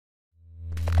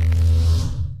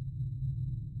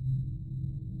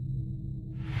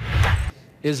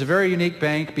is a very unique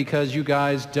bank because you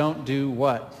guys don't do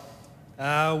what?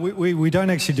 We don't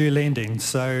actually do lending.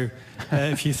 So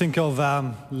if you think of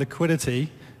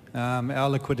liquidity, our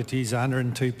liquidity is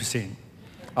 102%.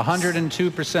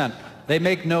 102%. They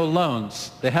make no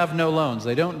loans. They have no loans.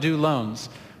 They don't do loans.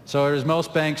 So as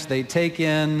most banks, they take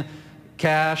in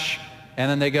cash and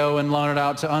then they go and loan it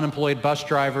out to unemployed bus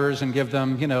drivers and give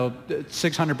them,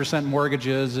 600%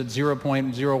 mortgages at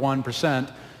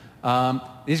 0.01%.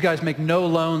 These guys make no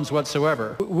loans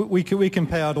whatsoever. We can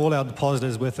pay out all our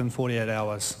depositors within 48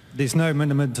 hours. There's no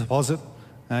minimum deposit.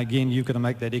 Again, you've got to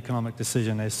make that economic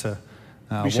decision as to...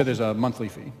 You said there's a monthly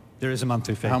fee. There is a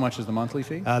monthly fee. How much is the monthly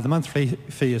fee? The monthly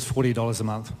fee is $40 a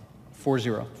month.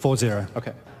 40? 40.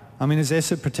 Okay. I mean, as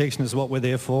asset protection is what we're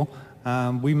there for.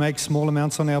 We make small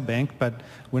amounts on our bank, but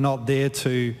we're not there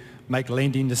to make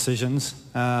lending decisions.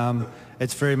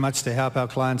 It's very much to help our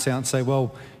clients out and say,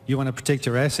 well, you want to protect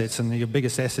your assets, and your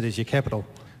biggest asset is your capital.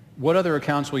 What other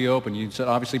accounts will you open? You said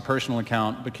obviously personal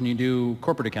account, but can you do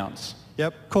corporate accounts?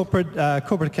 Yep, corporate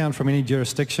account from any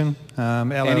jurisdiction.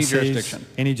 LLCs, any jurisdiction?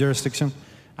 Any jurisdiction.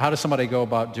 How does somebody go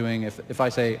about doing, if I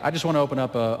say, I just want to open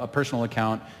up a personal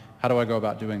account, how do I go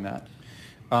about doing that?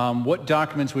 What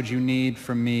documents would you need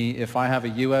from me if I have a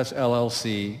U.S.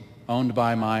 LLC owned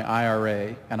by my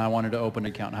IRA and I wanted to open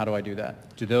an account? How do I do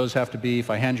that? Do those have to be, if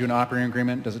I hand you an operating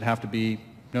agreement, does it have to be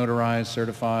notarized,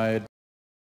 certified?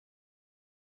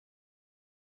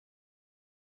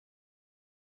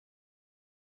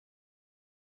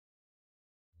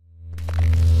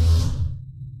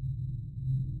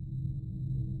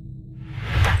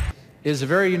 Is a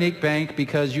very unique bank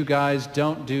because you guys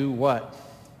don't do what?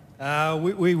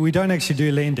 We don't actually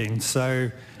do lending.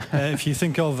 So if you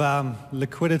think of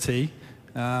liquidity,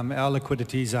 our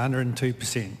liquidity is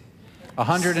 102%.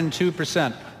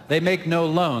 102%. They make no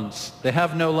loans. They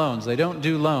have no loans. They don't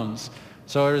do loans.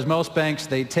 So as most banks,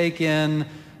 they take in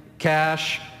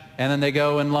cash and then they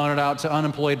go and loan it out to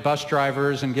unemployed bus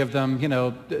drivers and give them,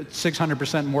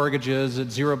 600% mortgages at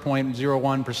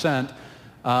 0.01%.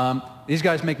 These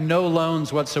guys make no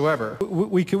loans whatsoever.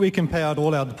 We can pay out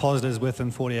all our depositors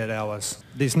within 48 hours.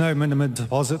 There's no minimum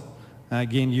deposit.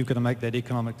 Again, you've got to make that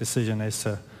economic decision as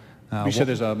to... You said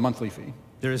there's a monthly fee.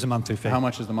 There is a monthly fee. How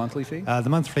much is the monthly fee? The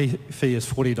monthly fee is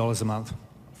 $40 a month.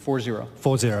 40?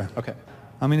 40. Okay.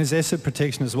 I mean, as asset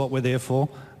protection is what we're there for.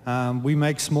 We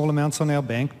make small amounts on our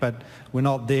bank, but we're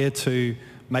not there to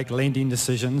make lending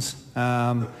decisions.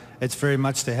 It's very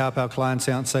much to help our clients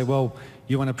out and say, well,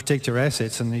 you want to protect your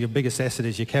assets, and your biggest asset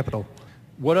is your capital.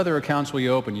 What other accounts will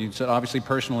you open? You said obviously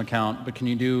personal account, but can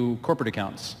you do corporate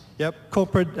accounts? Yep,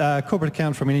 corporate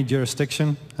account from any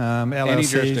jurisdiction. LLCs, any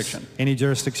jurisdiction? Any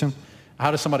jurisdiction.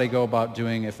 How does somebody go about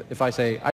doing, if I say,